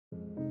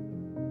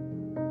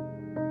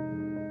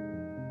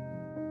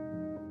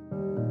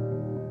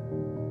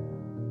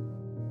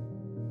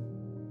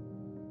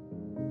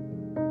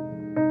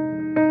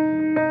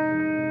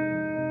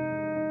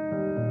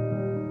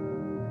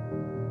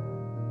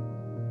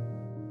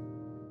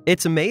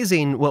It's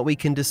amazing what we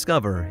can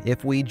discover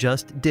if we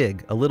just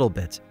dig a little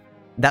bit.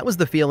 That was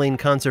the feeling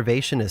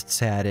conservationists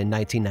had in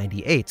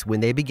 1998 when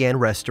they began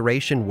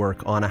restoration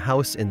work on a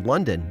house in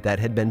London that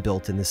had been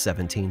built in the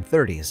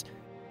 1730s.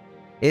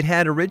 It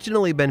had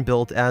originally been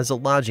built as a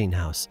lodging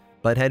house,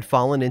 but had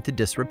fallen into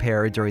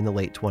disrepair during the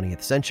late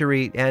 20th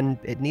century, and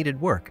it needed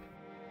work.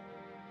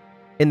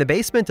 In the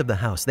basement of the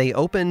house, they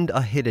opened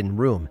a hidden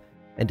room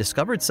and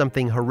discovered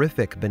something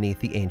horrific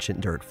beneath the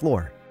ancient dirt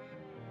floor: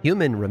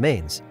 human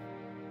remains.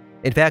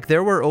 In fact,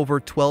 there were over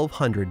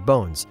 1,200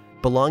 bones,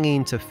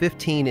 belonging to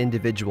 15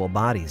 individual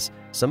bodies,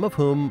 some of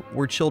whom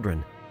were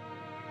children.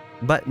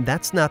 But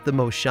that's not the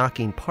most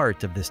shocking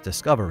part of this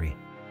discovery.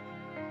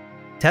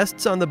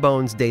 Tests on the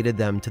bones dated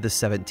them to the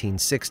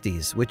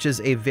 1760s, which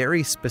is a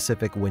very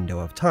specific window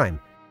of time.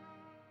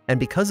 And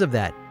because of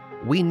that,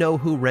 we know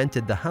who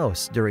rented the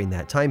house during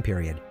that time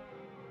period.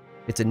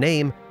 It's a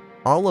name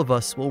all of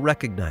us will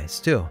recognize,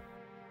 too: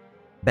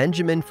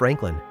 Benjamin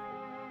Franklin.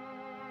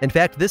 In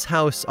fact, this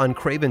house on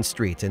Craven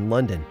Street in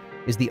London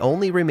is the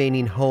only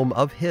remaining home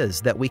of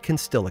his that we can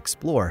still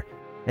explore,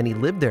 and he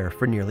lived there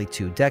for nearly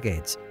 2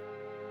 decades.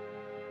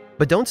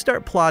 But don't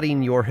start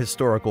plotting your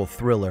historical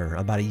thriller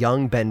about a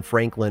young Ben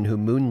Franklin who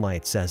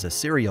moonlights as a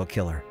serial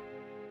killer.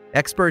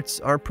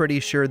 Experts are pretty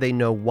sure they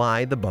know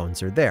why the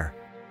bones are there.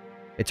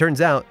 It turns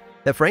out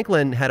that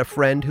Franklin had a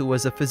friend who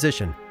was a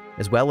physician,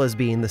 as well as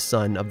being the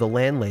son of the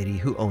landlady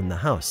who owned the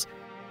house.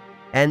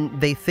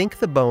 And they think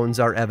the bones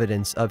are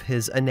evidence of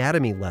his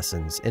anatomy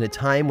lessons in a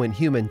time when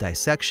human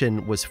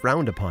dissection was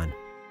frowned upon.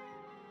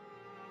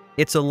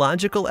 It's a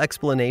logical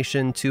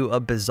explanation to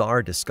a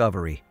bizarre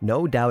discovery,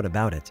 no doubt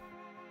about it.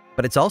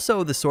 But it's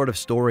also the sort of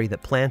story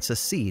that plants a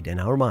seed in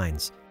our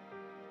minds.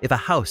 If a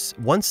house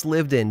once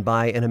lived in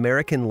by an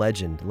American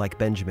legend like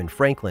Benjamin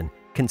Franklin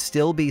can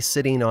still be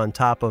sitting on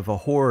top of a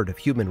horde of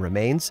human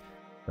remains,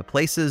 the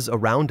places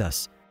around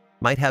us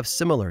might have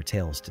similar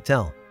tales to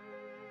tell.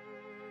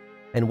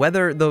 And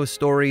whether those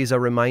stories are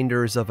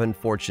reminders of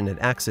unfortunate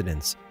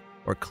accidents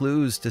or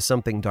clues to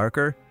something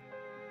darker,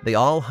 they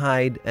all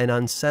hide an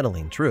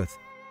unsettling truth.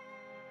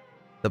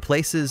 The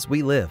places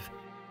we live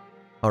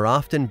are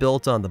often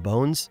built on the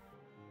bones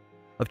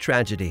of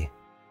tragedy.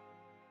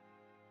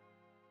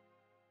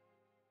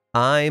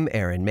 I'm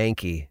Aaron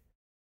Mahnke,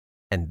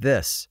 and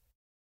this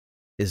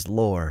is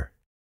Lore.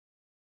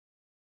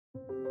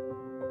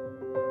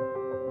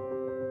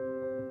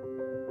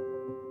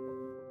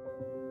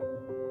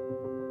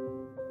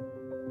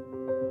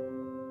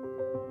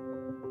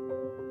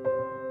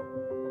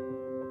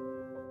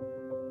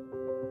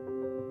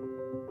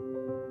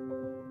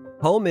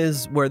 Home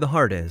is where the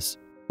heart is,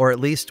 or at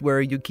least where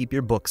you keep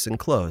your books and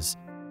clothes.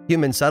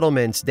 Human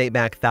settlements date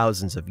back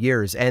thousands of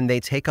years, and they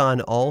take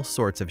on all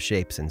sorts of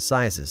shapes and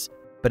sizes.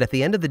 But at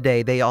the end of the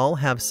day, they all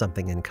have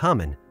something in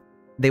common.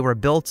 They were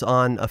built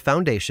on a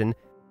foundation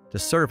to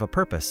serve a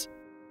purpose.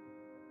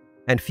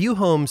 And few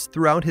homes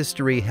throughout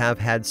history have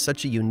had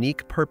such a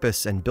unique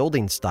purpose and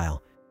building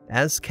style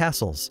as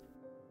castles.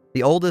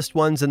 The oldest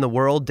ones in the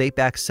world date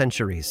back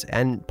centuries,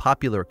 and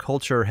popular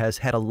culture has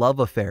had a love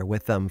affair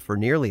with them for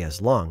nearly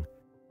as long.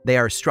 They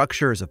are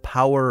structures of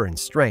power and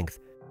strength,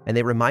 and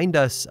they remind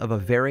us of a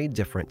very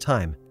different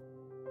time.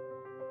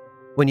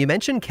 When you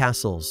mention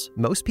castles,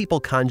 most people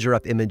conjure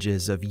up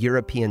images of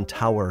European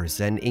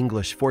towers and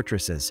English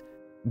fortresses.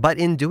 But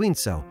in doing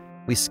so,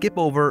 we skip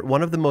over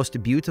one of the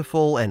most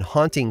beautiful and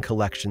haunting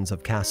collections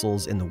of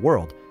castles in the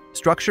world,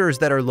 structures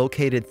that are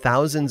located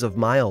thousands of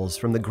miles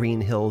from the green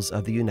hills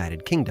of the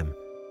United Kingdom: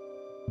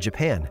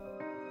 Japan.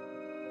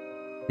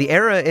 The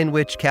era in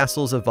which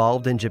castles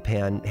evolved in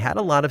Japan had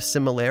a lot of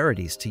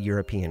similarities to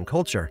European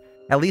culture,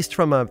 at least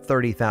from a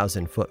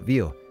 30,000-foot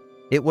view.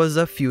 It was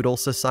a feudal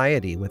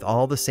society with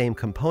all the same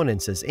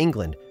components as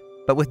England,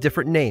 but with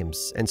different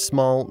names and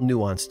small,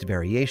 nuanced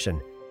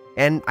variation.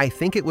 And I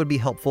think it would be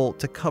helpful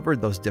to cover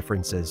those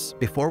differences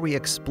before we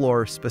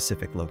explore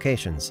specific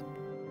locations.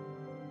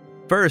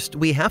 First,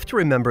 we have to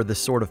remember the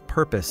sort of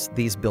purpose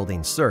these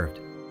buildings served.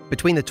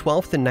 Between the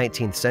 12th and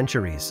 19th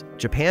centuries,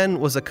 Japan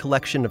was a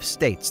collection of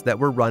states that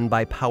were run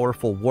by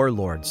powerful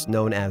warlords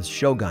known as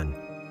shogun.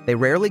 They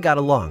rarely got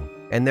along,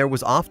 and there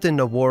was often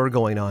a war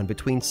going on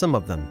between some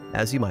of them,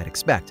 as you might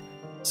expect.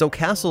 So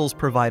castles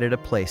provided a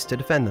place to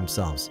defend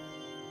themselves.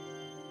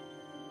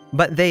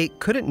 But they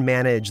couldn't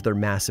manage their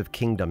massive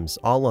kingdoms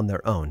all on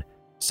their own,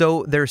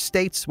 so their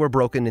states were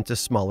broken into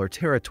smaller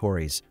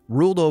territories,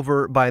 ruled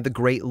over by the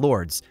great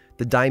lords,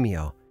 the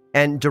daimyo,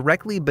 and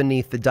directly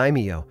beneath the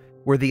daimyo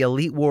were the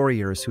elite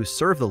warriors who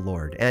served the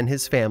lord and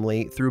his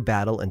family through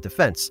battle and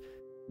defense,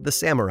 the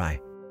samurai.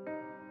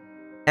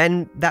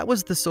 And that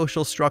was the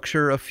social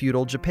structure of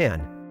feudal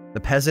Japan. The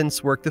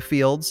peasants worked the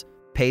fields,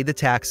 paid the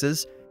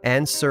taxes,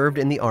 and served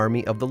in the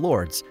army of the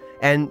lords,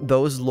 and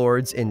those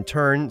lords in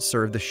turn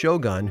served the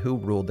shogun who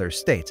ruled their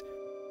state.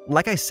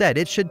 Like I said,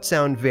 it should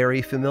sound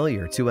very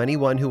familiar to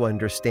anyone who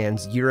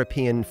understands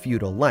European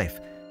feudal life,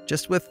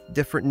 just with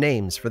different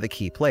names for the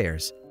key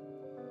players.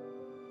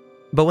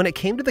 But when it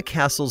came to the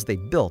castles they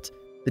built,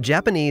 The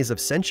Japanese of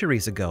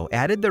centuries ago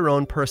added their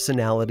own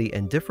personality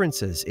and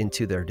differences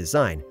into their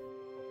design.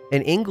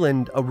 In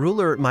England, a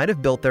ruler might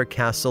have built their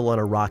castle on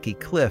a rocky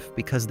cliff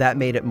because that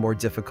made it more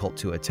difficult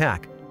to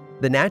attack.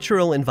 The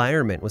natural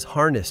environment was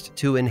harnessed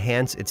to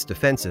enhance its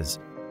defenses,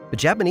 but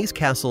Japanese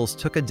castles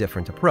took a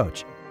different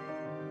approach.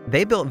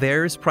 They built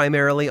theirs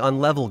primarily on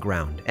level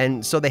ground,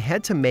 and so they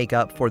had to make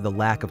up for the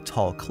lack of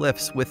tall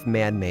cliffs with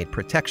man-made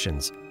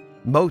protections.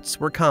 Moats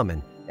were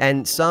common,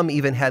 and some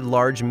even had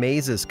large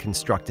mazes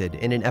constructed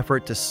in an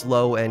effort to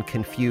slow and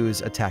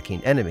confuse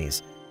attacking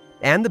enemies.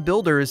 And the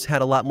builders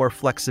had a lot more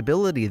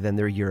flexibility than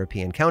their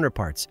European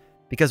counterparts,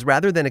 because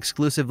rather than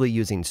exclusively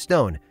using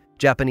stone,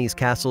 Japanese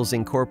castles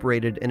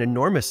incorporated an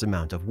enormous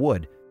amount of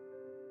wood,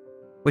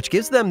 which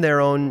gives them their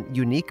own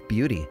unique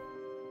beauty.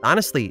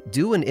 Honestly,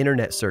 do an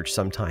internet search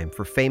sometime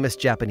for famous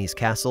Japanese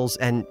castles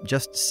and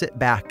just sit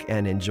back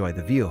and enjoy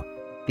the view.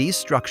 These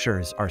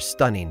structures are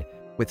stunning,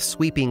 with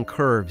sweeping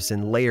curves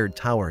and layered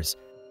towers.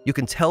 You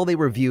can tell they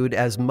were viewed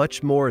as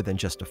much more than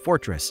just a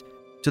fortress.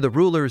 To the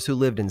rulers who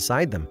lived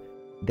inside them,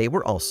 they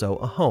were also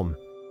a home.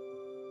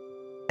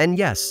 And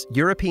yes,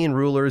 European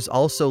rulers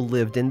also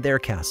lived in their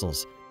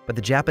castles, but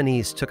the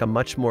Japanese took a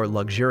much more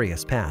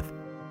luxurious path.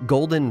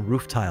 Golden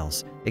roof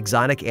tiles,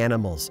 exotic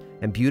animals,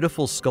 and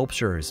beautiful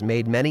sculptures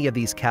made many of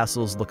these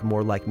castles look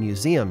more like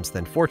museums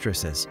than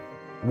fortresses.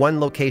 One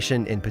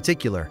location in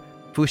particular,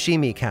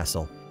 Fushimi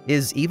Castle,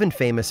 is even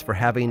famous for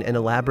having an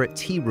elaborate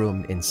tea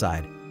room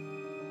inside.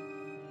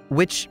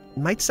 Which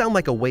might sound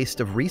like a waste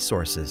of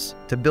resources,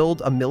 to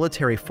build a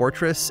military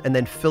fortress and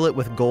then fill it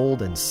with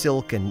gold and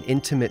silk and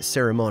intimate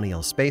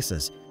ceremonial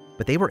spaces.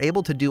 But they were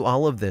able to do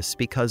all of this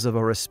because of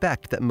a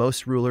respect that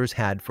most rulers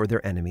had for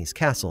their enemies'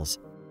 castles.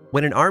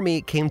 When an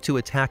army came to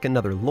attack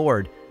another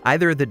lord,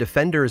 either the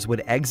defenders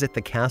would exit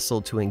the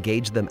castle to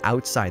engage them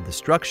outside the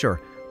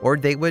structure, or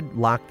they would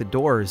lock the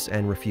doors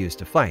and refuse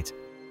to fight.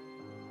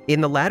 In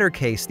the latter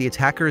case, the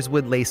attackers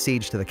would lay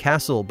siege to the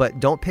castle, but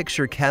don't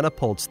picture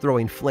catapults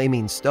throwing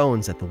flaming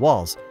stones at the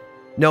walls.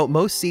 No,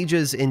 most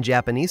sieges in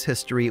Japanese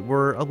history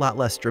were a lot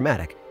less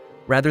dramatic.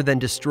 Rather than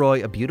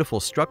destroy a beautiful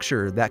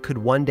structure that could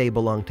one day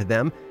belong to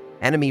them,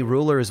 enemy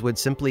rulers would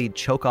simply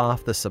choke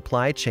off the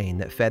supply chain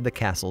that fed the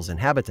castle's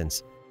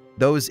inhabitants.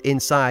 Those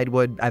inside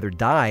would either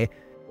die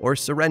or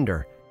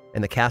surrender,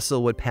 and the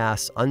castle would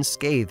pass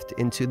unscathed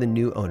into the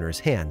new owner's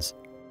hands.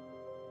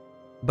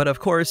 But of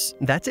course,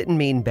 that didn't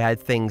mean bad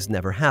things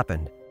never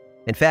happened.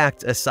 In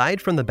fact,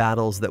 aside from the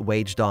battles that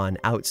waged on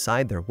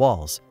outside their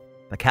walls,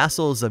 the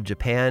castles of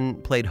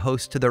Japan played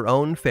host to their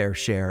own fair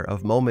share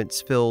of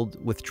moments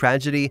filled with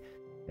tragedy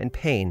and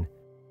pain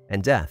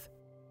and death.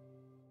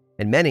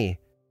 And many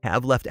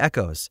have left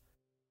echoes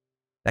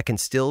that can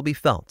still be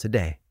felt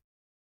today.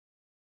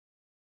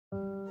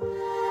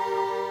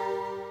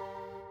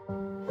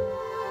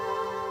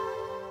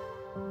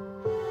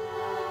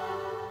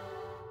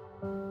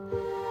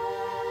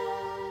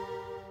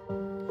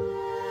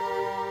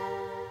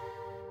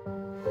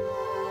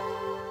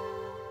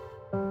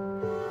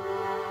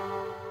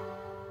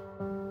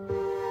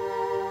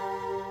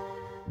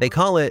 They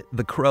call it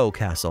the Crow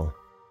Castle,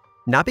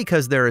 not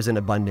because there is an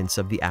abundance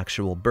of the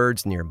actual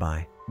birds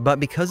nearby, but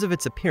because of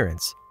its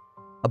appearance.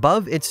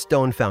 Above its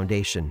stone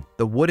foundation,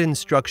 the wooden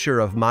structure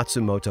of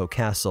Matsumoto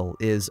Castle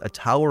is a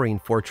towering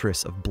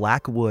fortress of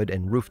black wood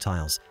and roof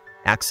tiles,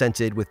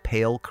 accented with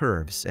pale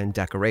curves and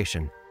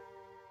decoration.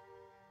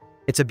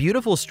 It's a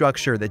beautiful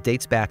structure that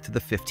dates back to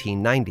the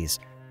 1590s,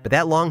 but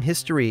that long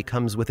history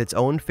comes with its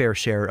own fair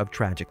share of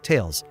tragic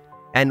tales.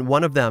 And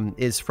one of them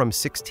is from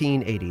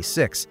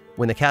 1686,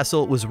 when the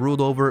castle was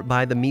ruled over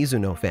by the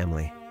Mizuno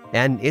family.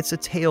 And it's a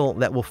tale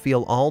that will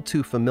feel all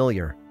too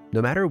familiar,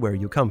 no matter where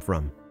you come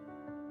from.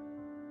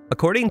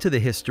 According to the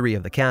history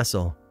of the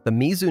castle, the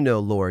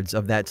Mizuno lords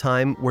of that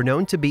time were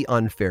known to be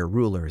unfair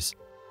rulers.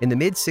 In the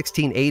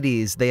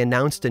mid-1680s, they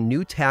announced a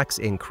new tax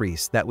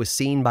increase that was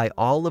seen by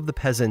all of the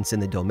peasants in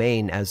the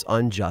domain as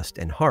unjust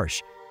and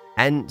harsh.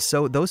 And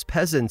so those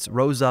peasants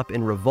rose up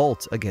in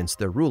revolt against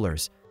their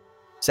rulers.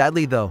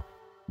 Sadly, though,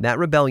 that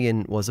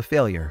rebellion was a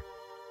failure.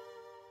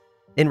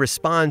 In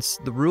response,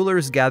 the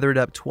rulers gathered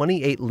up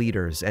 28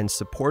 leaders and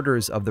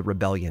supporters of the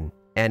rebellion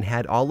and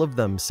had all of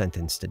them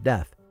sentenced to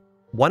death.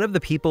 One of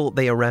the people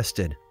they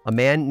arrested, a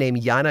man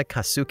named Yana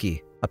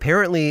Kasuki,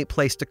 apparently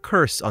placed a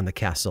curse on the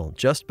castle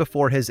just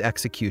before his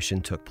execution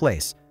took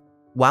place.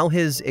 While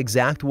his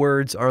exact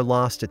words are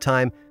lost to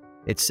time,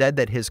 it's said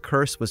that his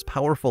curse was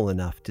powerful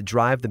enough to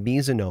drive the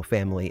Mizuno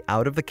family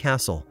out of the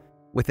castle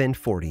within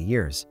 40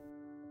 years.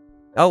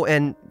 Oh,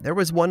 and there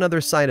was one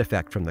other side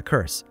effect from the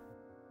curse.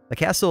 The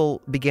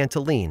castle began to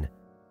lean.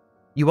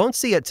 You won't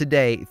see it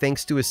today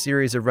thanks to a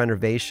series of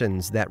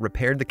renovations that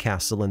repaired the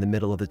castle in the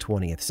middle of the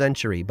 20th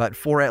century, but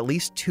for at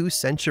least 2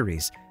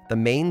 centuries, the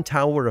main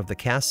tower of the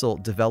castle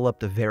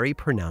developed a very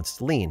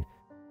pronounced lean.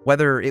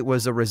 Whether it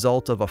was a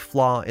result of a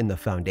flaw in the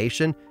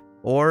foundation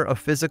or a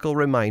physical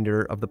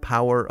reminder of the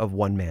power of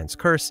one man's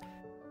curse,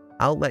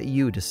 I'll let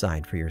you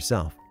decide for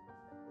yourself.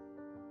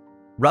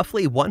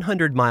 Roughly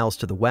 100 miles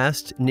to the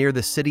west, near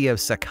the city of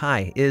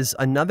Sakai, is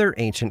another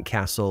ancient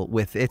castle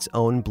with its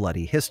own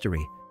bloody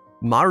history.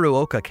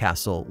 Maruoka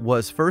Castle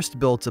was first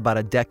built about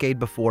a decade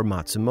before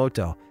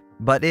Matsumoto,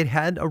 but it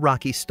had a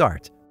rocky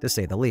start, to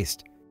say the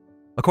least.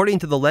 According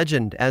to the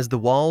legend, as the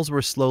walls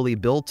were slowly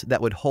built that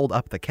would hold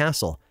up the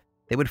castle,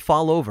 they would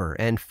fall over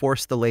and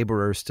force the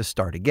laborers to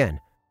start again.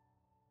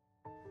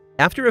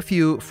 After a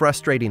few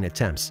frustrating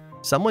attempts,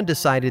 someone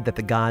decided that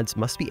the gods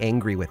must be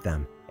angry with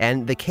them,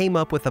 and they came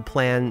up with a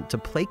plan to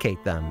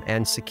placate them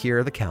and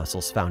secure the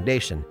castle's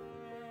foundation.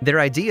 Their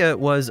idea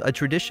was a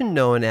tradition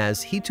known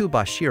as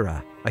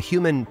Hitubashira, a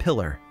human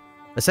pillar.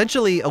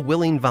 Essentially, a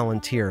willing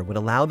volunteer would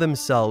allow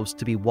themselves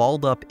to be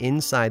walled up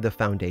inside the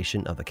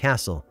foundation of the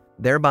castle,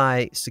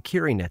 thereby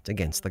securing it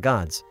against the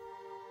gods.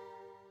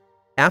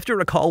 After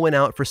a call went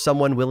out for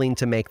someone willing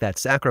to make that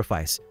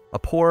sacrifice, a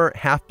poor,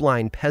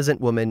 half-blind peasant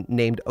woman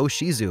named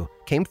Oshizu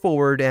came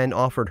forward and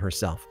offered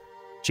herself.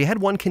 She had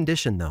one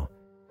condition, though.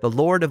 The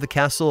lord of the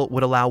castle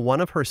would allow one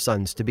of her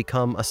sons to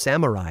become a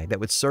samurai that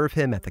would serve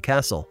him at the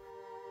castle.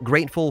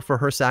 Grateful for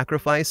her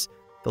sacrifice,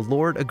 the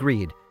lord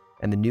agreed,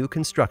 and the new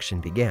construction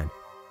began.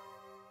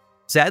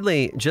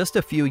 Sadly, just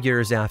a few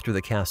years after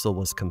the castle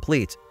was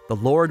complete, the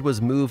lord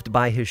was moved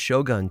by his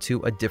shogun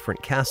to a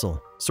different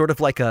castle, sort of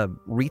like a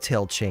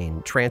retail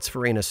chain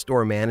transferring a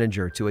store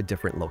manager to a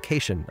different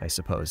location, I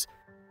suppose.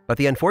 But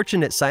the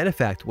unfortunate side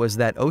effect was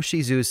that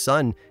Oshizu's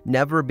son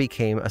never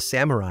became a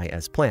samurai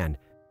as planned,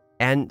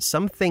 and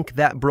some think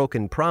that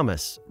broken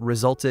promise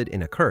resulted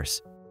in a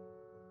curse.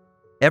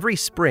 Every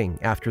spring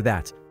after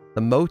that, the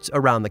moat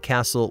around the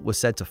castle was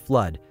said to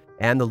flood,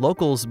 and the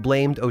locals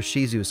blamed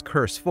Oshizu's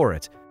curse for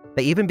it.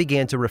 They even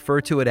began to refer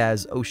to it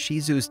as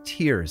Oshizu's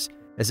tears,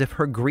 as if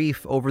her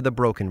grief over the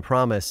broken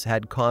promise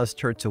had caused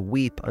her to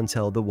weep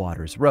until the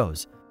waters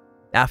rose.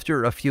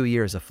 After a few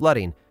years of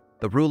flooding,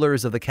 the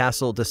rulers of the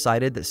castle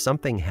decided that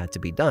something had to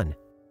be done.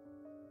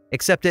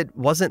 Except it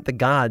wasn't the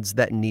gods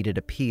that needed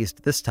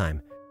appeased this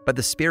time, but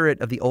the spirit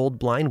of the old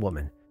blind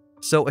woman.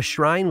 So a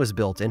shrine was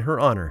built in her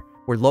honor,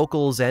 where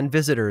locals and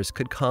visitors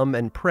could come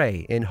and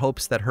pray in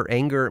hopes that her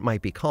anger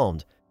might be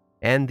calmed,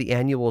 and the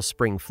annual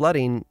spring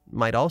flooding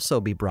might also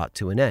be brought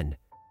to an end.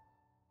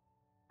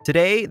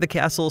 Today, the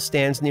castle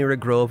stands near a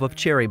grove of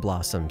cherry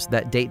blossoms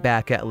that date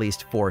back at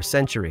least 4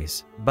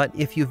 centuries, but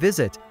if you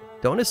visit,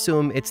 don't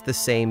assume it's the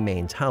same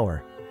main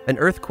tower. An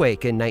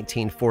earthquake in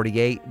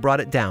 1948 brought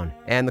it down,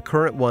 and the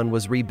current one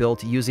was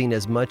rebuilt using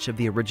as much of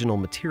the original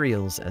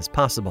materials as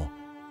possible,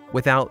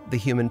 without the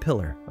human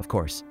pillar, of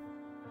course.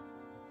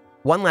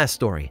 One last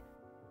story.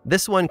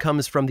 This one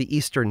comes from the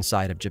eastern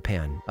side of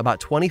Japan,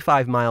 about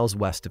 25 miles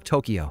west of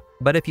Tokyo,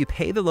 but if you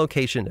pay the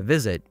location a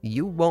visit,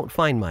 you won't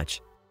find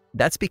much.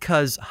 That's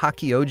because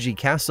Hakioji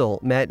Castle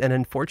met an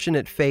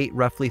unfortunate fate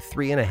roughly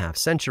 3.5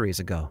 centuries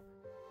ago.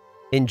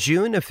 In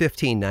June of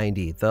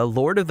 1590, the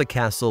lord of the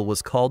castle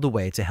was called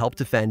away to help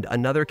defend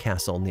another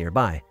castle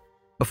nearby.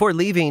 Before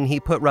leaving, he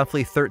put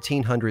roughly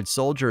 1,300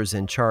 soldiers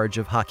in charge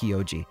of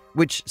Hakioji,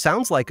 which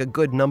sounds like a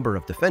good number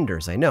of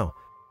defenders, I know,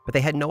 but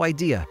they had no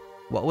idea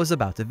what was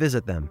about to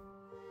visit them.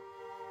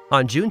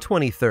 On June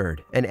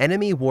 23rd, an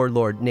enemy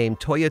warlord named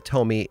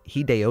Toyotomi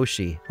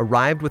Hideyoshi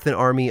arrived with an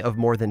army of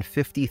more than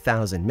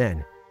 50,000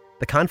 men.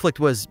 The conflict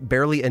was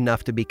barely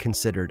enough to be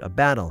considered a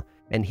battle,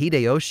 and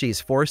Hideyoshi's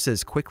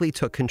forces quickly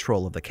took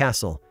control of the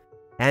castle.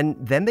 And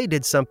then they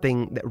did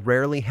something that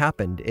rarely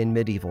happened in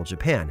medieval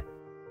Japan.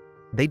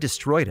 They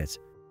destroyed it.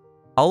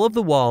 All of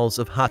the walls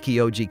of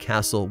Hakioji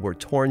Castle were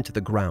torn to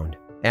the ground,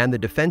 and the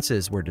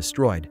defenses were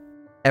destroyed.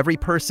 Every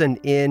person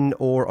in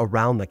or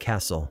around the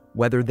castle,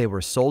 whether they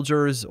were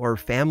soldiers or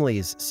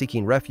families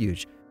seeking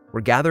refuge,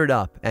 were gathered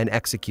up and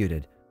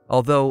executed,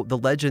 although the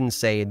legends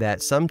say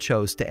that some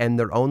chose to end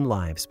their own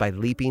lives by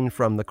leaping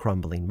from the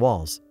crumbling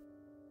walls.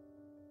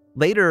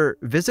 Later,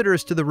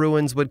 visitors to the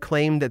ruins would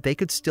claim that they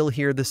could still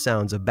hear the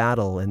sounds of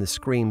battle and the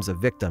screams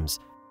of victims,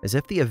 as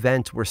if the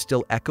event were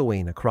still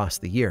echoing across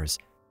the years.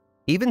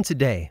 Even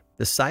today,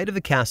 the site of the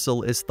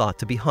castle is thought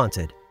to be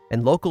haunted,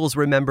 and locals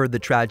remember the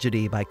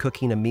tragedy by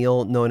cooking a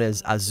meal known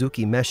as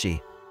azuki meshi,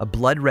 a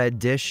blood-red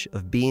dish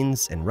of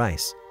beans and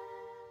rice.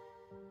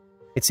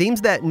 It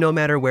seems that no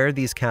matter where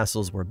these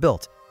castles were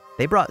built,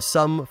 they brought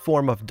some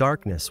form of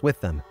darkness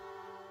with them.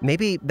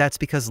 Maybe that's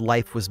because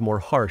life was more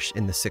harsh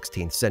in the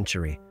 16th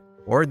century,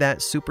 or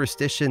that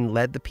superstition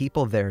led the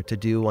people there to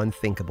do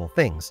unthinkable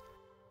things.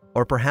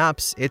 Or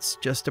perhaps it's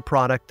just a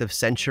product of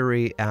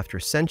century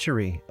after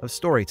century of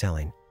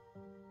storytelling.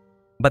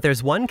 But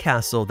there's one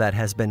castle that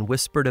has been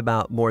whispered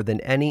about more than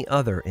any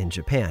other in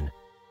Japan.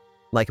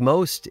 Like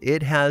most,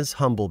 it has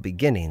humble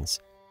beginnings,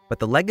 but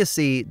the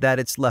legacy that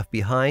it's left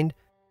behind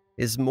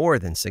is more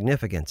than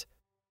significant.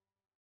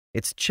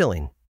 It's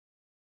chilling.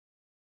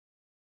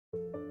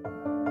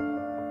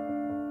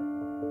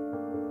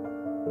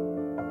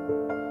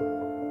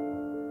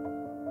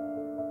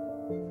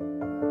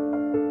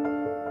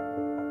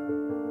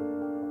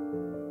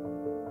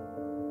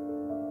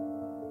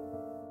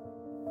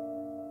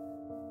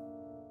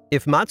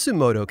 If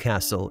Matsumoto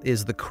Castle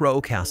is the Crow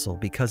Castle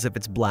because of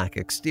its black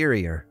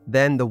exterior,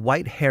 then the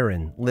White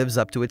Heron lives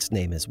up to its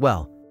name as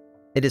well.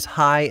 It is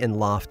high and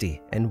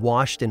lofty and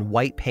washed in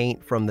white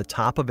paint from the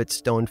top of its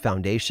stone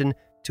foundation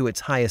to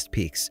its highest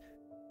peaks.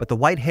 But the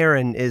White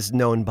Heron is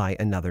known by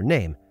another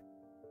name,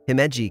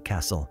 Himeji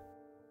Castle.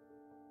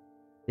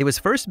 It was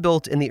first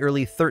built in the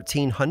early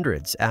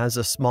 1300s as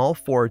a small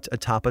fort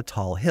atop a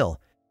tall hill,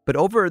 but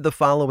over the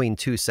following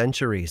 2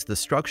 centuries, the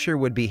structure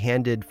would be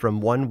handed from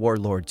one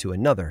warlord to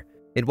another.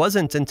 It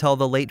wasn't until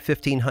the late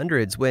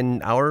 1500s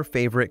when our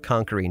favorite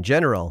conquering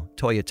general,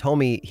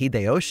 Toyotomi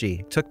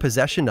Hideyoshi, took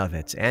possession of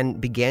it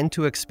and began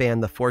to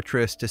expand the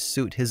fortress to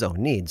suit his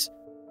own needs.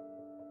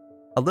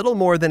 A little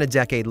more than a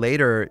decade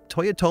later,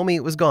 Toyotomi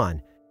was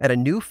gone, and a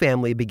new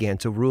family began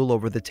to rule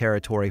over the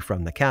territory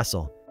from the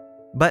castle.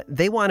 But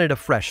they wanted a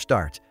fresh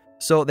start,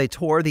 so they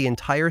tore the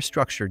entire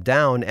structure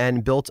down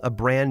and built a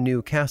brand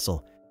new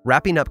castle,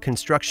 wrapping up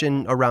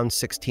construction around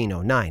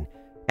 1609.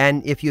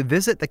 And if you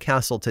visit the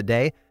castle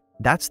today,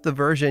 that's the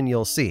version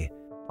you'll see,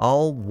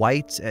 all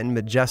white and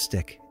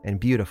majestic and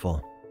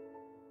beautiful.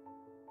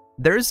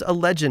 There's a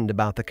legend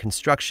about the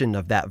construction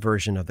of that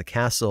version of the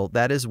castle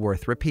that is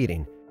worth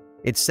repeating.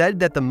 It's said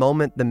that the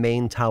moment the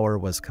main tower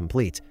was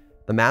complete,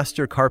 the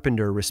master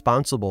carpenter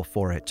responsible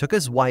for it took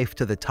his wife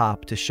to the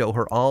top to show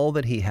her all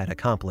that he had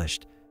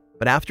accomplished.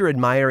 But after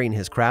admiring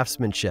his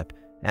craftsmanship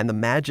and the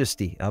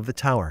majesty of the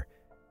tower,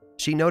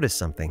 she noticed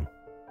something.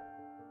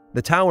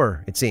 The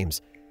tower, it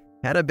seems,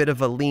 had a bit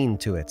of a lean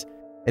to it.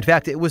 In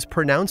fact, it was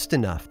pronounced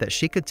enough that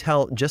she could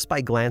tell just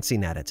by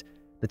glancing at it.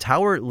 The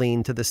tower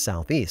leaned to the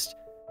southeast.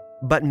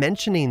 But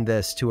mentioning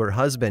this to her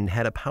husband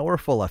had a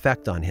powerful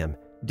effect on him.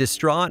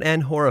 Distraught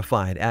and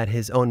horrified at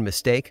his own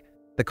mistake,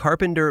 the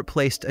carpenter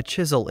placed a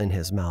chisel in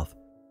his mouth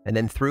and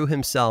then threw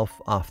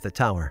himself off the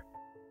tower.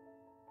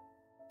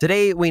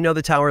 Today, we know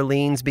the tower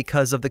leans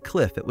because of the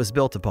cliff it was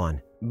built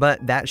upon,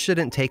 but that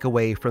shouldn't take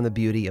away from the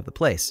beauty of the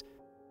place.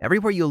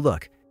 Everywhere you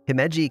look,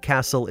 Himeji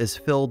Castle is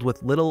filled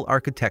with little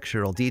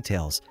architectural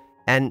details,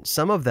 and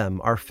some of them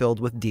are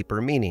filled with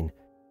deeper meaning.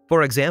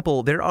 For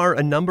example, there are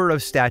a number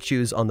of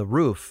statues on the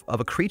roof of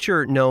a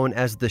creature known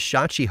as the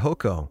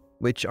Shachihoko,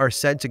 which are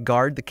said to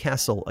guard the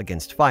castle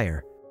against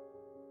fire.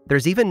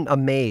 There's even a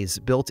maze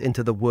built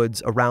into the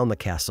woods around the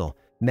castle,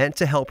 meant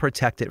to help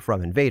protect it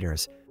from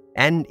invaders.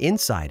 And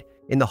inside,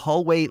 in the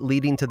hallway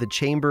leading to the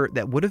chamber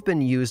that would have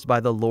been used by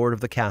the lord of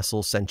the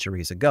castle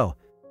centuries ago,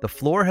 the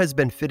floor has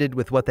been fitted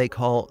with what they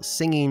call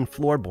singing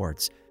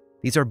floorboards.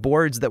 These are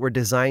boards that were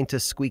designed to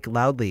squeak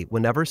loudly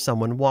whenever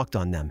someone walked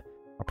on them,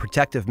 a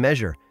protective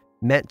measure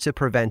meant to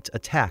prevent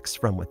attacks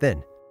from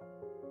within.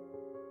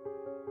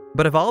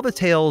 But of all the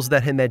tales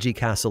that Himeji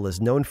Castle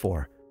is known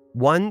for,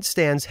 one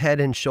stands head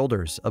and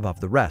shoulders above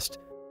the rest.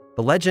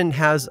 The legend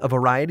has a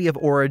variety of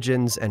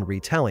origins and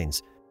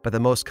retellings, but the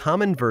most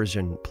common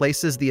version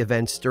places the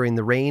events during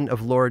the reign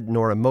of Lord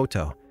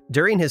Norimoto.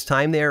 During his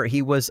time there,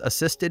 he was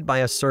assisted by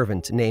a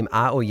servant named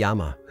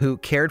Aoyama, who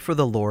cared for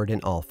the lord in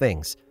all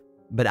things.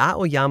 But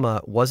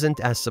Aoyama wasn't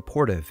as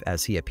supportive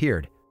as he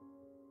appeared.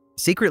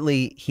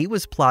 Secretly, he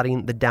was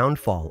plotting the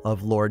downfall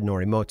of Lord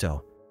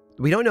Norimoto.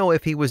 We don't know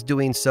if he was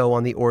doing so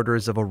on the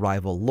orders of a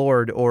rival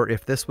lord or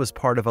if this was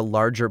part of a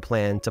larger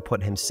plan to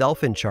put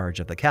himself in charge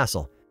of the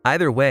castle.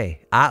 Either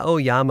way,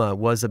 Aoyama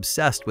was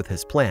obsessed with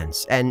his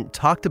plans and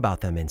talked about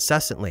them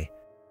incessantly,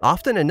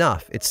 often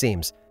enough, it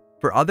seems,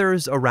 for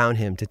others around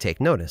him to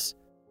take notice.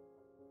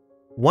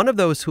 One of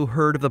those who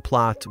heard of the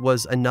plot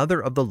was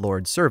another of the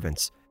lord's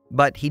servants,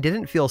 but he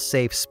didn't feel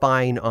safe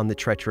spying on the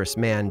treacherous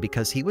man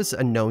because he was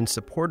a known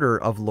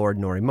supporter of Lord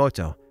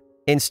Norimoto.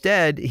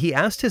 Instead, he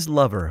asked his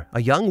lover,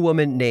 a young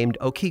woman named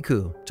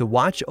Okiku, to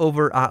watch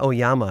over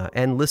Aoyama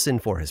and listen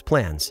for his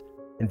plans.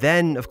 And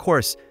then, of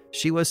course,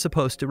 she was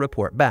supposed to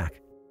report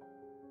back.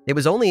 It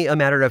was only a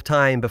matter of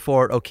time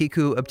before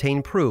Okiku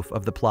obtained proof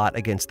of the plot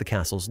against the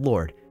castle's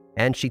lord,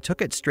 and she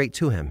took it straight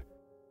to him.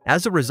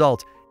 As a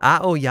result,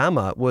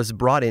 Aoyama was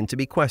brought in to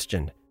be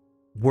questioned.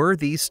 Were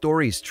these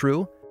stories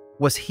true?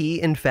 Was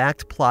he, in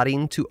fact,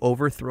 plotting to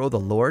overthrow the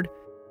lord?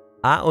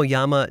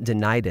 Aoyama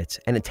denied it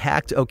and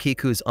attacked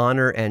Okiku's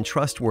honor and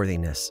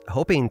trustworthiness,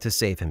 hoping to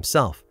save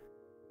himself.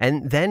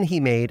 And then he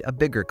made a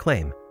bigger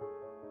claim.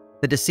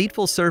 The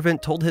deceitful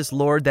servant told his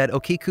lord that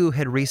Okiku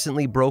had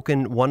recently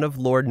broken one of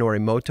Lord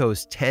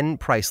Norimoto's 10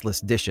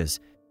 priceless dishes.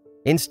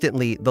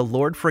 Instantly, the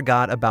lord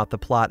forgot about the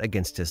plot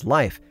against his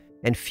life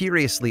and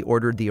furiously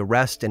ordered the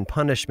arrest and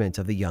punishment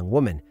of the young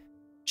woman.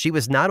 She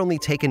was not only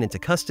taken into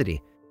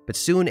custody, but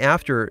soon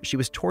after she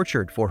was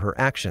tortured for her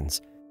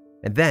actions.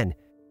 And then,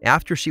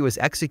 after she was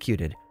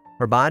executed,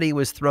 her body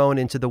was thrown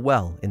into the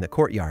well in the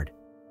courtyard.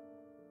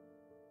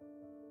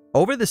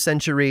 Over the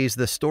centuries,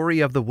 the story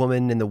of the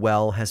woman in the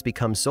well has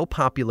become so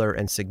popular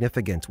and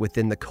significant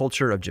within the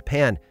culture of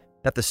Japan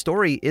that the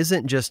story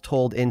isn't just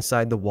told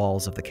inside the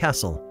walls of the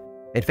castle.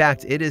 In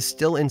fact, it is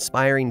still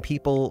inspiring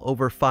people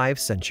over 5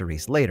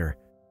 centuries later.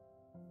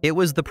 It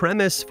was the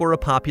premise for a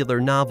popular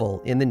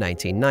novel in the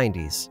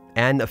 1990s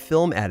and a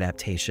film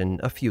adaptation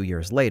a few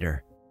years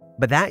later.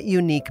 But that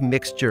unique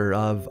mixture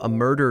of a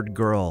murdered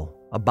girl,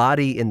 a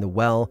body in the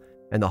well,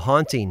 and the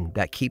haunting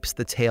that keeps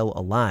the tale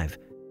alive,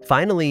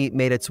 finally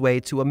made its way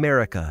to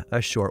America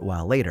a short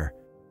while later,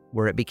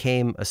 where it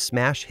became a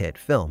smash hit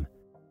film.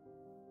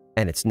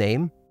 And its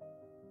name?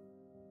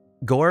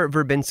 Gore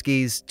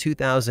Verbinski's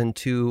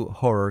 2002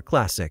 horror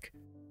classic,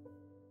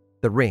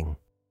 The Ring.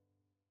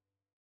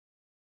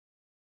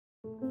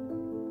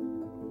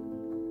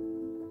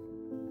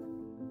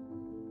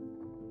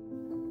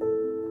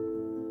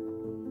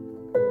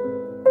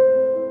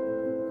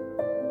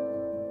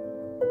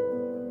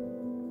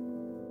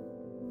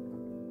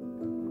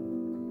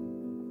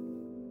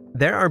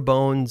 There are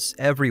bones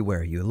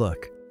everywhere you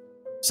look.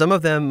 Some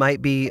of them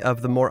might be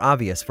of the more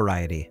obvious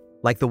variety,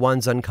 like the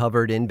ones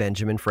uncovered in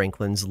Benjamin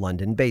Franklin's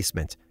London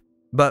basement.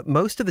 But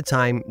most of the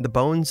time, the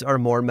bones are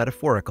more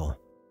metaphorical.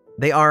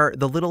 They are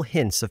the little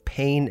hints of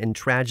pain and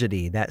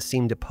tragedy that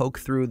seem to poke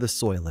through the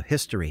soil of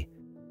history.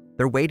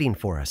 They're waiting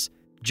for us,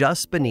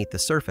 just beneath the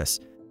surface,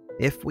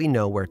 if we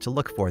know where to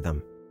look for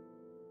them.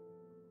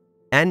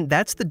 And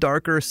that's the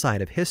darker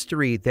side of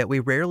history that we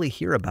rarely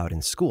hear about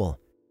in school.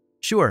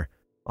 Sure,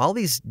 all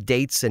these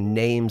dates and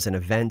names and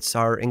events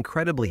are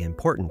incredibly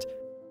important,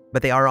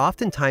 but they are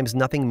oftentimes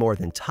nothing more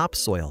than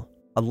topsoil,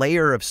 a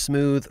layer of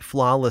smooth,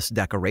 flawless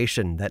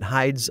decoration that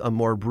hides a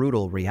more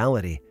brutal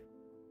reality.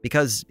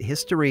 Because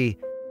history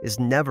is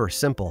never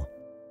simple,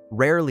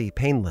 rarely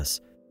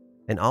painless,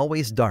 and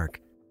always dark.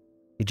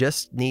 You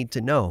just need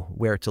to know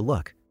where to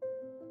look.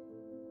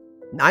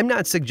 I'm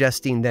not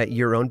suggesting that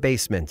your own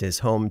basement is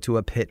home to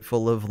a pit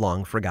full of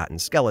long-forgotten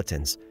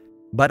skeletons,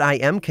 but I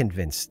am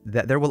convinced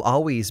that there will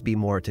always be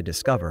more to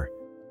discover.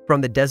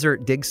 From the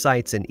desert dig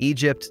sites in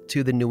Egypt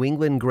to the New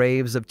England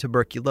graves of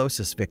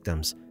tuberculosis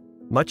victims,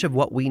 much of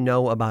what we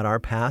know about our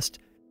past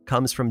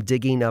comes from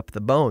digging up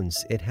the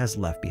bones it has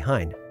left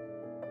behind.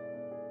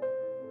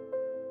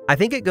 I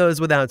think it goes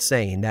without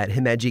saying that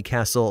Himeji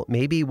Castle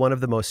may be one of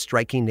the most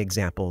striking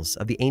examples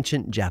of the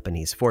ancient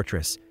Japanese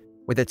fortress,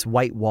 with its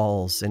white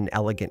walls and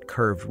elegant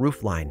curved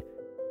roofline.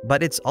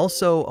 But it's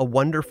also a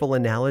wonderful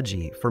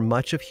analogy for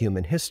much of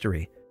human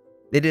history.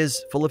 It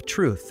is full of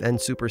truth and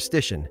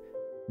superstition,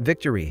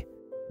 victory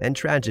and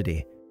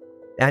tragedy,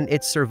 and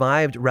it's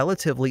survived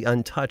relatively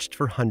untouched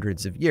for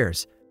hundreds of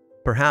years,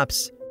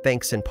 perhaps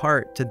thanks in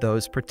part to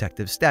those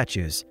protective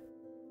statues.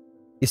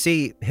 You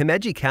see,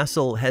 Himeji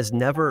Castle has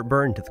never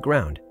burned to the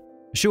ground.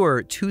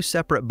 Sure, 2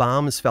 separate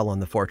bombs fell on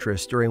the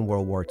fortress during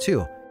World War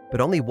II,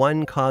 but only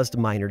one caused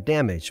minor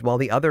damage, while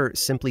the other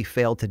simply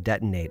failed to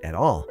detonate at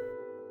all.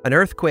 An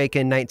earthquake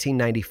in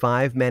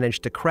 1995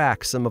 managed to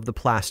crack some of the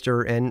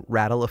plaster and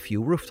rattle a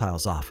few roof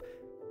tiles off,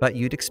 but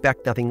you'd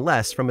expect nothing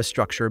less from a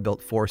structure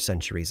built 4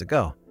 centuries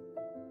ago.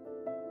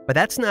 But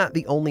that's not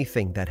the only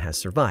thing that has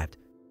survived.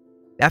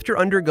 After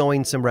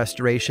undergoing some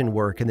restoration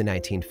work in the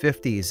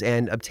 1950s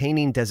and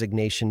obtaining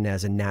designation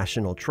as a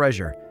national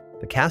treasure,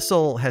 the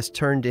castle has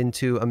turned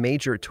into a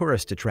major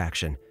tourist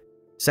attraction.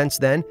 Since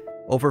then,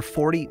 over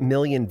 40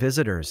 million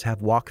visitors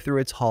have walked through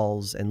its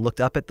halls and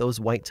looked up at those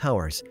white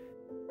towers,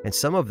 and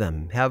some of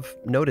them have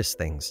noticed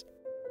things.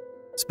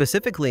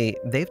 Specifically,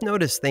 they've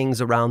noticed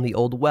things around the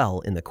old well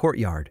in the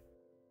courtyard.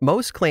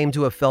 Most claim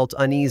to have felt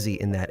uneasy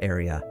in that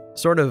area,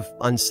 sort of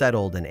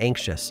unsettled and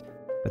anxious,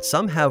 but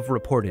some have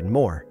reported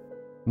more.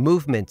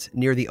 Movement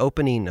near the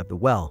opening of the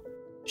well,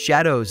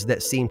 shadows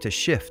that seem to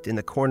shift in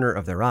the corner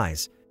of their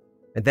eyes.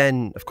 And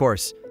then, of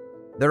course,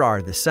 there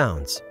are the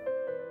sounds.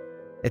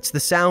 It's the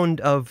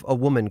sound of a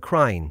woman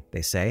crying,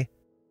 they say.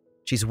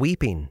 She's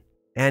weeping,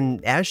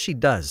 and as she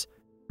does,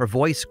 her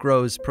voice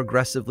grows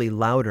progressively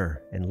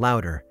louder and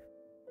louder,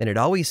 and it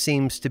always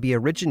seems to be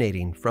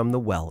originating from the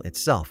well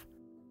itself.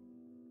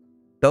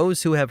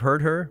 Those who have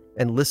heard her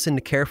and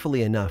listened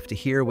carefully enough to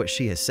hear what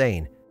she is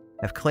saying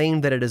have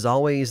claimed that it is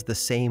always the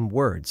same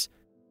words,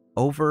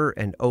 over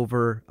and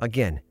over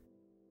again.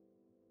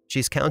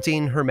 She's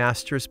counting her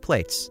master's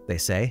plates, they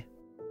say,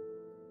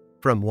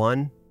 from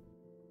 1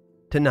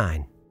 to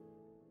 9.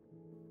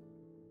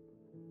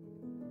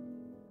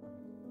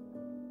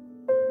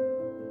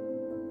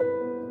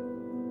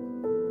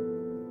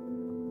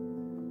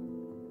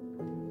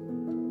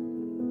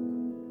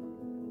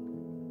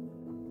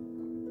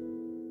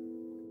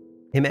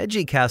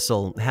 Himeji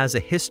Castle has a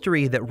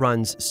history that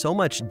runs so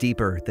much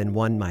deeper than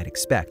one might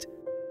expect.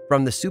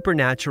 From the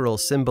supernatural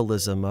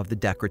symbolism of the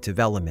decorative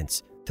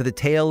elements to the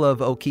tale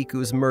of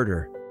Okiku's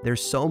murder,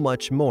 there's so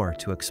much more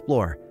to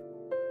explore.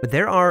 But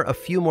there are a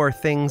few more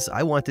things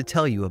I want to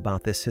tell you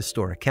about this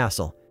historic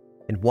castle,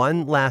 and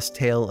one last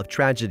tale of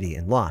tragedy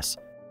and loss.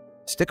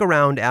 Stick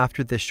around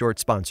after this short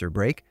sponsor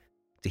break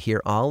to hear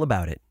all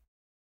about it.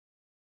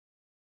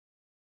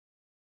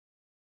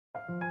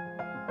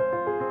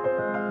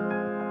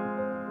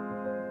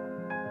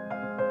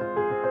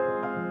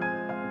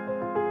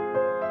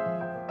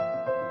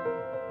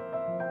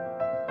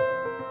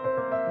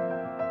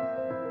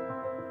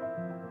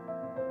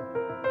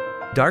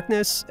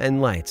 Darkness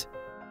and light.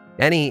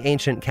 Any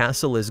ancient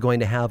castle is going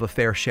to have a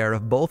fair share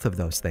of both of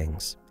those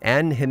things,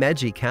 and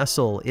Himeji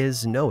Castle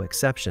is no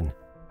exception.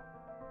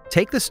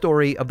 Take the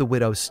story of the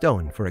Widow's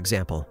Stone, for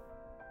example.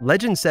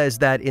 Legend says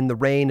that in the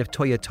reign of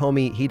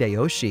Toyotomi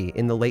Hideyoshi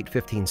in the late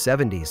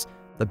 1570s,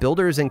 the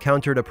builders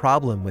encountered a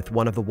problem with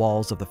one of the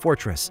walls of the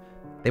fortress.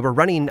 They were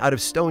running out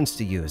of stones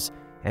to use,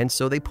 and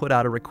so they put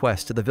out a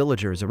request to the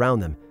villagers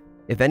around them.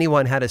 If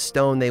anyone had a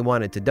stone they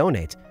wanted to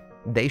donate,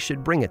 they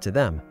should bring it to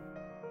them.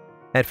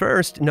 At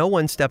first, no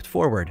one stepped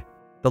forward.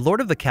 The lord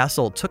of the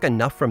castle took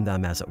enough from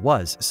them as it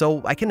was,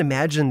 so I can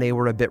imagine they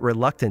were a bit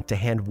reluctant to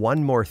hand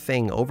one more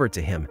thing over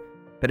to him.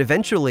 But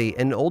eventually,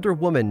 an older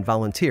woman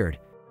volunteered.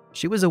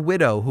 She was a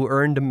widow who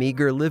earned a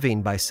meager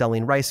living by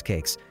selling rice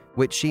cakes,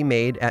 which she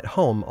made at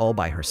home all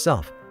by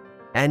herself.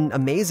 And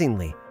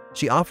amazingly,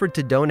 she offered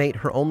to donate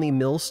her only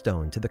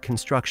millstone to the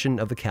construction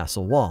of the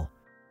castle wall.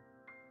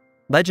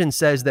 Legend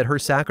says that her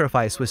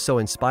sacrifice was so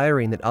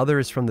inspiring that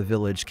others from the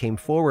village came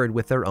forward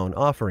with their own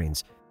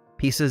offerings: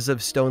 pieces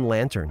of stone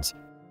lanterns,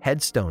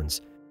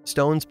 headstones,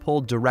 stones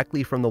pulled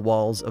directly from the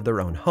walls of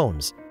their own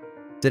homes.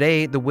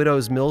 Today, the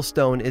widow's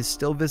millstone is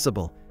still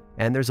visible,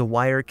 and there's a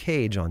wire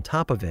cage on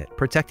top of it,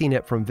 protecting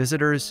it from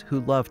visitors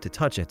who love to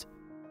touch it.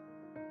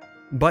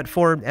 But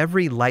for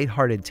every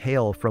lighthearted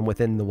tale from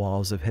within the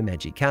walls of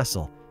Himeji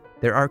Castle,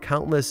 there are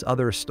countless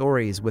other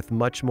stories with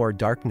much more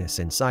darkness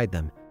inside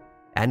them.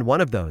 And one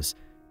of those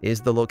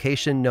is the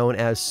location known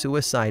as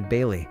Suicide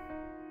Bailey.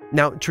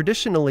 Now,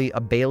 traditionally,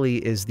 a bailey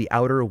is the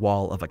outer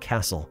wall of a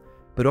castle,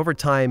 but over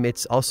time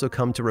it's also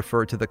come to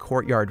refer to the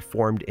courtyard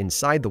formed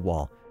inside the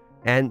wall,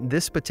 and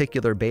this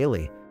particular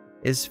bailey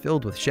is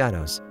filled with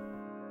shadows.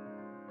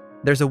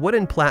 There's a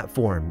wooden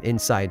platform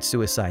inside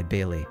Suicide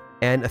Bailey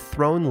and a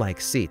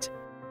throne-like seat.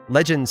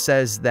 Legend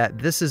says that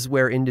this is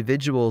where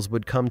individuals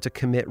would come to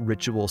commit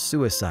ritual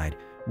suicide,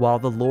 while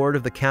the lord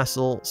of the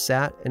castle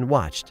sat and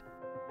watched.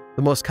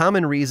 The most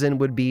common reason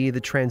would be the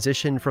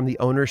transition from the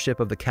ownership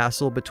of the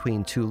castle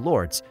between two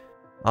lords.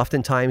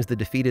 Oftentimes, the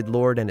defeated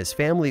lord and his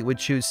family would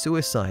choose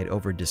suicide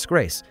over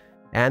disgrace,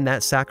 and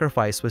that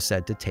sacrifice was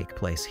said to take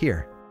place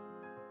here.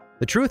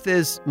 The truth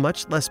is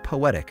much less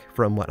poetic,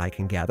 from what I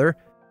can gather.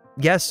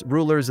 Yes,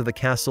 rulers of the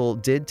castle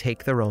did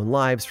take their own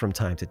lives from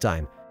time to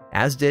time,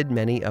 as did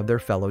many of their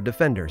fellow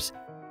defenders,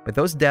 but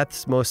those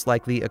deaths most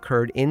likely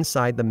occurred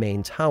inside the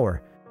main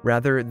tower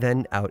rather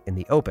than out in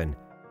the open.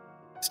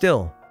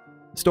 Still,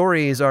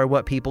 stories are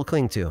what people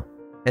cling to,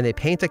 and they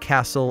paint a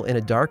castle in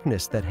a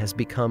darkness that has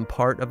become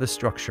part of the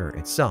structure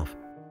itself.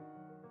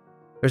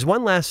 There's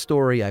one last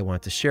story I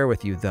want to share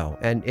with you, though,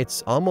 and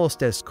it's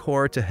almost as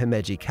core to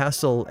Himeji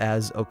Castle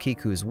as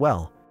Okiku's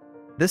well.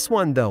 This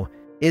one, though,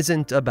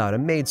 isn't about a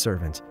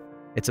maidservant.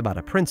 It's about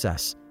a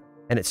princess,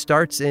 and it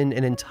starts in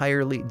an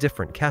entirely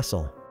different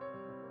castle.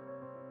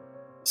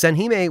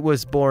 Senhime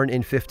was born in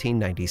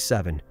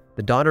 1597,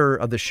 the daughter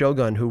of the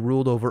shogun who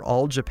ruled over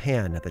all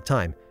Japan at the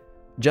time.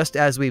 Just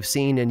as we've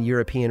seen in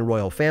European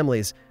royal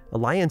families,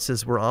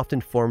 alliances were often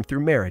formed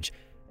through marriage,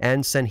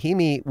 and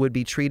Senhime would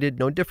be treated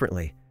no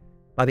differently.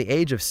 By the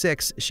age of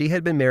 6, she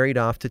had been married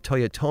off to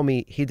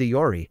Toyotomi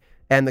Hideyori,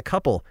 and the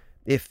couple,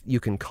 if you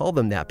can call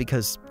them that,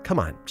 because, come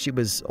on, she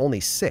was only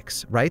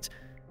 6, right?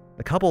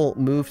 The couple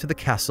moved to the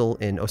castle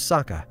in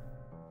Osaka.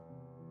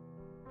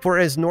 For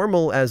as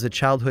normal as a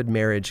childhood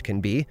marriage can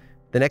be,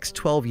 the next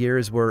 12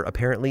 years were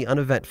apparently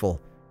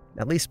uneventful,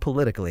 at least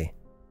politically.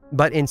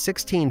 But in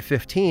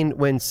 1615,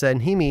 when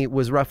Senhime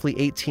was roughly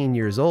 18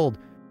 years old,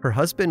 her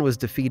husband was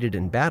defeated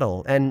in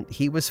battle, and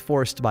he was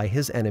forced by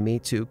his enemy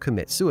to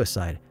commit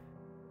suicide.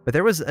 But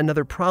there was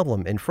another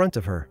problem in front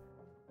of her.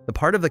 The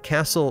part of the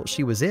castle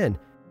she was in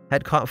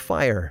had caught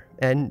fire,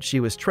 and she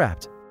was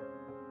trapped.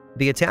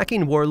 The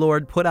attacking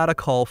warlord put out a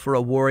call for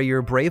a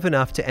warrior brave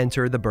enough to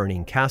enter the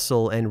burning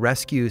castle and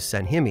rescue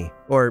Senhime,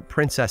 or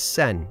Princess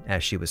Sen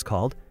as she was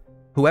called.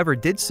 Whoever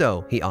did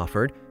so, he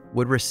offered,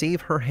 would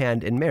receive her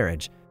hand in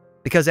marriage,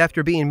 because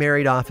after being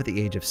married off at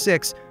the age of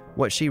 6,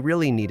 what she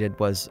really needed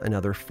was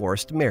another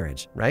forced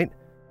marriage, right?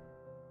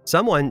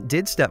 Someone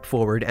did step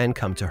forward and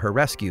come to her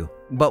rescue,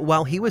 but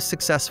while he was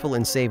successful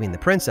in saving the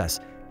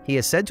princess, he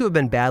is said to have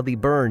been badly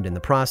burned in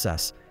the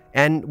process,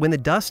 and when the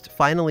dust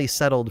finally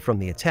settled from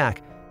the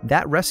attack,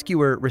 that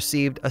rescuer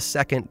received a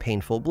second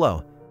painful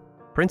blow.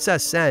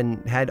 Princess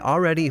Sen had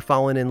already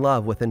fallen in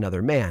love with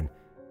another man,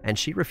 and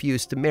she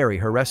refused to marry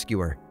her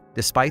rescuer,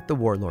 despite the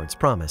warlord's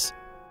promise.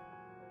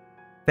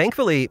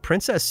 Thankfully,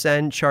 Princess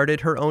Sen charted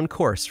her own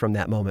course from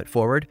that moment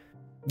forward.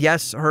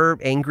 Yes, her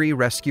angry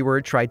rescuer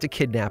tried to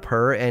kidnap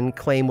her and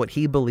claim what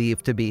he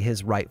believed to be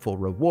his rightful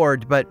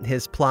reward, but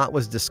his plot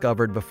was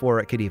discovered before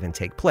it could even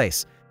take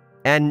place.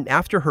 And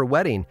after her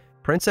wedding,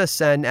 Princess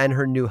Sen and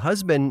her new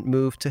husband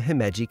moved to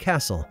Himeji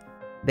Castle.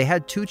 They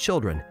had 2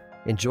 children,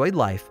 enjoyed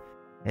life,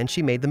 and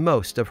she made the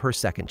most of her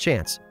second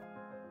chance.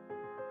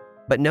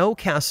 But no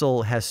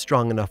castle has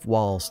strong enough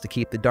walls to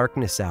keep the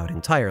darkness out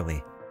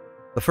entirely.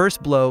 The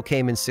first blow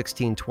came in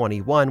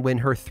 1621 when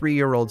her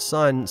 3-year-old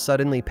son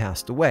suddenly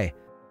passed away.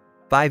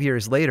 5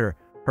 years later,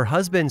 her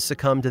husband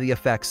succumbed to the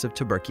effects of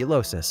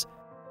tuberculosis.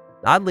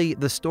 Oddly,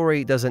 the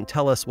story doesn't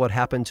tell us what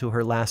happened to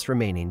her last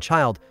remaining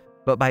child,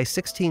 but by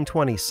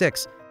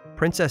 1626,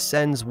 Princess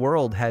Sen's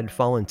world had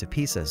fallen to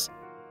pieces.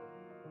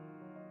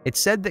 It's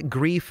said that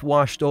grief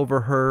washed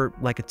over her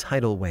like a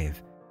tidal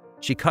wave.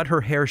 She cut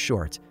her hair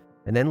short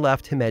and then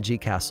left Himeji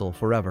Castle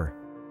forever.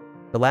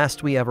 The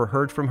last we ever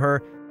heard from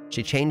her,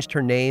 she changed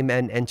her name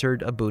and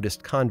entered a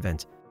Buddhist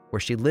convent, where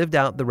she lived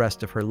out the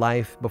rest of her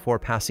life before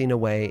passing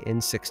away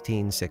in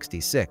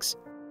 1666.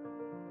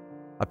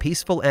 A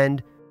peaceful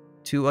end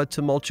to a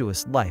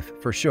tumultuous life,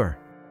 for sure.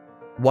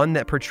 One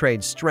that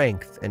portrayed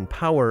strength and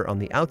power on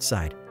the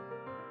outside,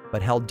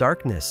 but held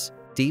darkness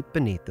deep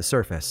beneath the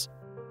surface.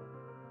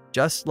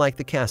 Just like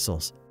the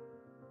castles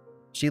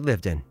she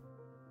lived in.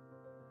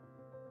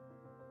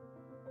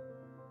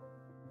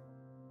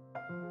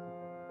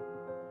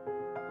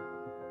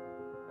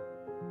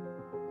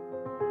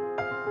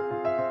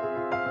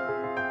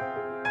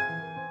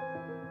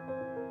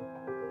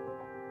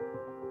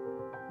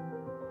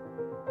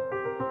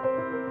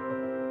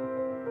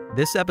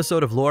 This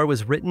episode of Lore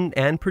was written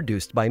and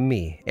produced by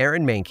me,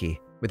 Aaron Mahnke,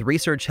 with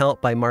research help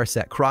by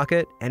Marcette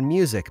Crockett and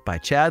music by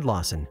Chad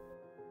Lawson.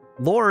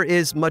 Lore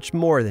is much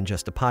more than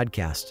just a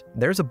podcast.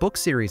 There's a book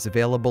series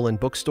available in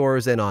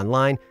bookstores and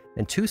online,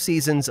 and 2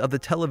 seasons of the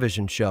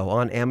television show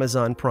on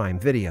Amazon Prime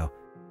Video.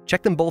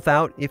 Check them both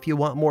out if you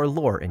want more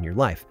lore in your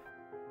life.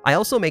 I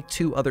also make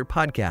 2 other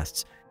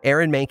podcasts,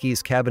 Aaron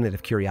Mahnke's Cabinet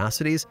of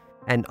Curiosities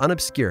and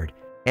Unobscured,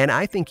 and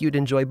I think you'd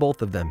enjoy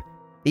both of them.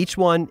 Each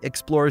one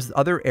explores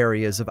other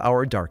areas of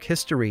our dark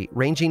history,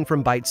 ranging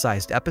from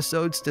bite-sized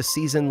episodes to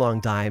season-long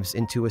dives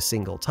into a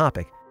single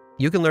topic.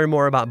 You can learn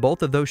more about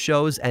both of those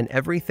shows and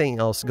everything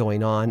else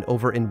going on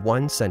over in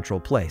one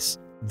central place,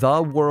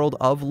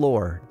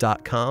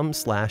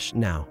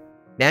 theworldoflore.com/now.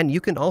 And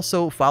you can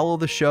also follow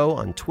the show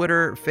on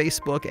Twitter,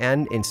 Facebook,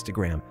 and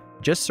Instagram.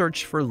 Just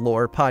search for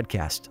Lore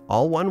Podcast,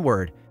 all one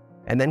word,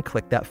 and then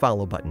click that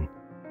follow button.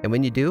 And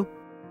when you do,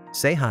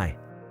 say hi.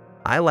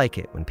 I like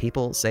it when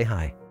people say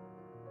hi.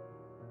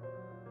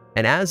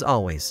 And as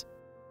always,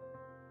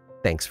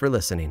 thanks for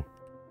listening.